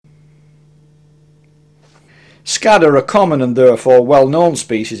Scad are a common and therefore well-known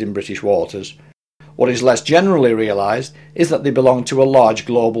species in British waters. What is less generally realised is that they belong to a large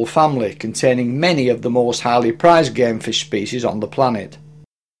global family containing many of the most highly prized game fish species on the planet.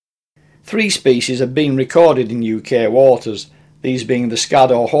 3 species have been recorded in UK waters, these being the scad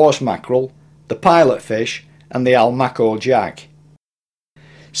or horse mackerel, the pilot fish and the Almacko Jack.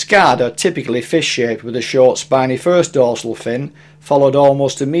 Scad are typically fish-shaped with a short spiny first dorsal fin, followed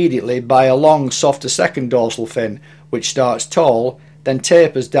almost immediately by a long softer second dorsal fin which starts tall, then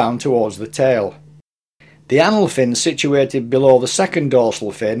tapers down towards the tail. The anal fin situated below the second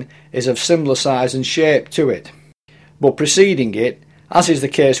dorsal fin is of similar size and shape to it, but preceding it, as is the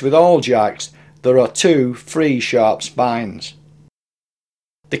case with all jacks, there are 2 free sharp spines.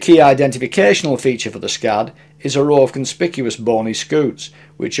 The key identificational feature for the scad is a row of conspicuous bony scutes,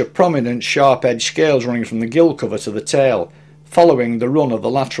 which are prominent sharp-edged scales running from the gill cover to the tail, following the run of the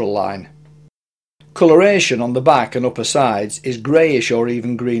lateral line. Coloration on the back and upper sides is greyish or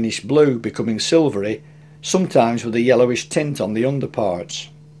even greenish blue, becoming silvery, sometimes with a yellowish tint on the underparts.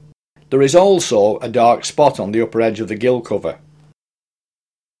 There is also a dark spot on the upper edge of the gill cover.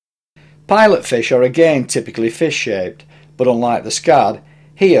 Pilot fish are again typically fish-shaped, but unlike the scad,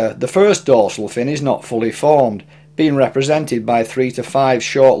 here the first dorsal fin is not fully formed, being represented by 3 to 5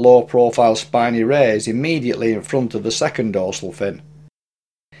 short low-profile spiny rays immediately in front of the second dorsal fin.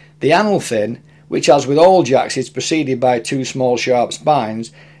 The anal fin, which as with all jacks is preceded by 2 small sharp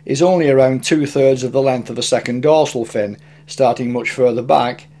spines, is only around 2/3 of the length of the second dorsal fin, starting much further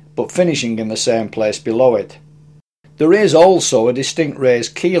back but finishing in the same place below it. There is also a distinct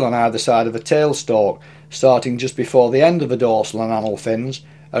raised keel on either side of a tail stalk, starting just before the end of the dorsal and anal fins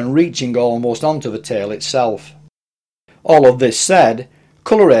and reaching almost onto the tail itself. All of this said,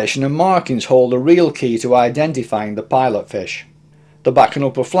 coloration and markings hold a real key to identifying the pilot fish. The back and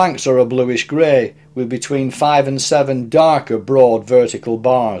upper flanks are a bluish grey, with between 5 and 7 darker broad vertical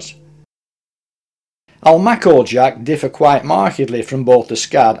bars. Almacko Jack differ quite markedly from both the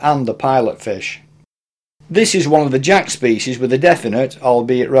scad and the pilot fish. This is one of the jack species with a definite,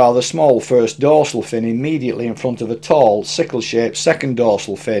 albeit rather small, first dorsal fin immediately in front of a tall, sickle-shaped second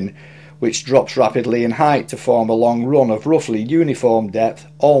dorsal fin, which drops rapidly in height to form a long run of roughly uniform depth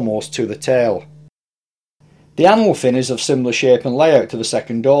almost to the tail. The anal fin is of similar shape and layout to the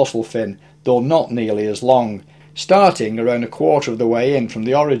second dorsal fin, though not nearly as long, starting around a quarter of the way in from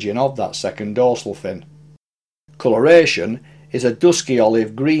the origin of that second dorsal fin. Coloration is a dusky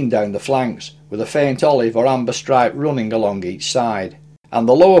olive green down the flanks, with a faint olive or amber stripe running along each side, and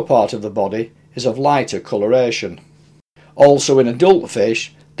the lower part of the body is of lighter coloration. Also in adult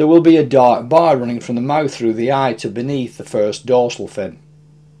fish, there will be a dark bar running from the mouth through the eye to beneath the first dorsal fin.